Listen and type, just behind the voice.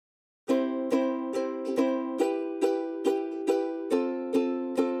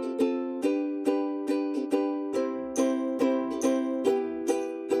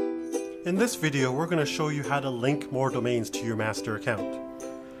In this video, we're going to show you how to link more domains to your master account.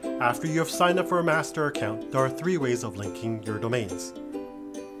 After you have signed up for a master account, there are 3 ways of linking your domains.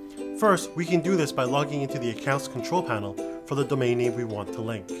 First, we can do this by logging into the Accounts control panel for the domain name we want to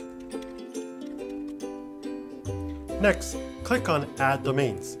link. Next, click on Add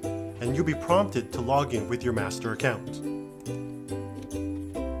Domains, and you'll be prompted to log in with your master account.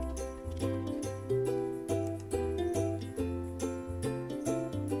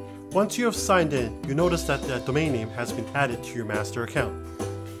 Once you have signed in, you notice that the domain name has been added to your master account.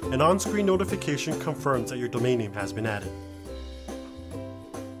 An on-screen notification confirms that your domain name has been added.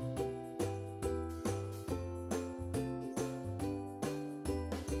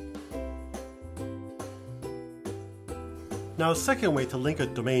 Now, the second way to link a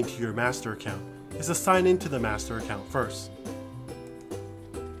domain to your master account is to sign into the master account first.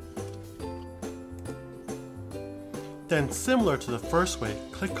 Then, similar to the first way,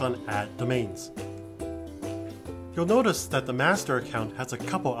 click on Add Domains. You'll notice that the master account has a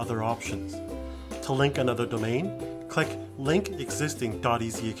couple other options. To link another domain, click Link Existing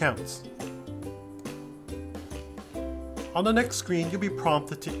Doteasy Accounts. On the next screen, you'll be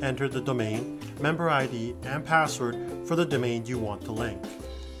prompted to enter the domain, member ID, and password for the domain you want to link.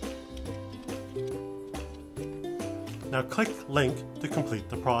 Now click Link to complete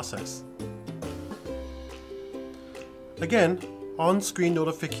the process. Again, on-screen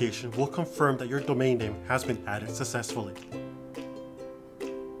notification will confirm that your domain name has been added successfully.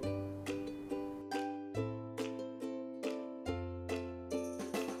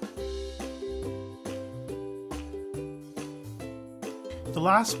 The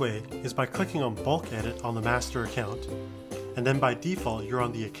last way is by clicking on Bulk Edit on the master account, and then by default you're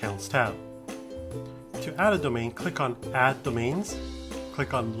on the Accounts tab. To add a domain, click on Add Domains,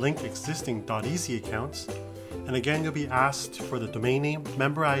 click on Link Existing Doteasy Accounts, and again you'll be asked for the domain name,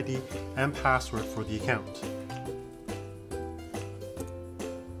 member ID, and password for the account.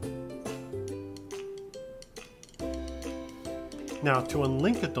 Now, to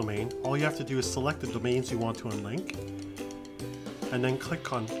unlink a domain, all you have to do is select the domains you want to unlink, and then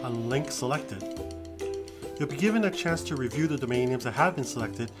click on Unlink Selected. You'll be given a chance to review the domain names that have been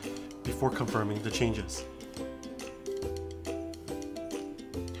selected before confirming the changes.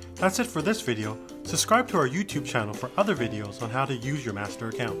 That's it for this video. Subscribe to our YouTube channel for other videos on how to use your master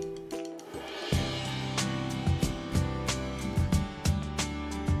account.